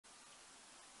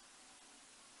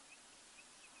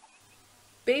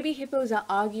Baby hippos are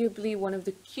arguably one of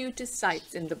the cutest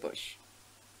sights in the bush.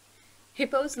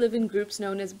 Hippos live in groups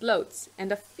known as bloats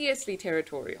and are fiercely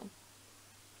territorial.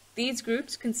 These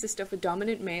groups consist of a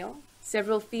dominant male,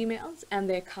 several females, and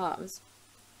their calves.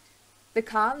 The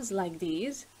calves, like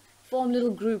these, form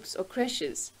little groups or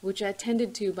creches, which are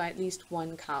attended to by at least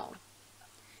one cow.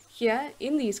 Here,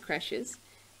 in these creches,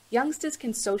 youngsters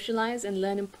can socialize and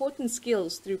learn important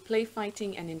skills through play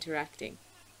fighting and interacting.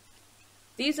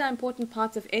 These are important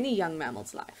parts of any young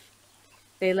mammal's life.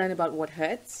 They learn about what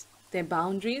hurts, their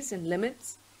boundaries and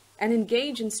limits, and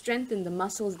engage and strengthen the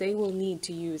muscles they will need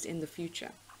to use in the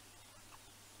future.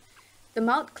 The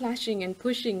mouth clashing and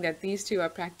pushing that these two are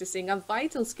practicing are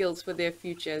vital skills for their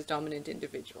future as dominant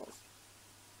individuals.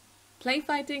 Play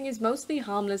fighting is mostly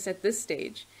harmless at this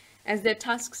stage, as their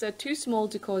tusks are too small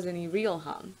to cause any real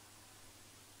harm.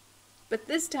 But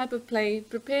this type of play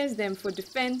prepares them for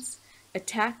defense,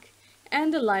 attack,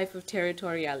 and a life of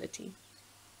territoriality.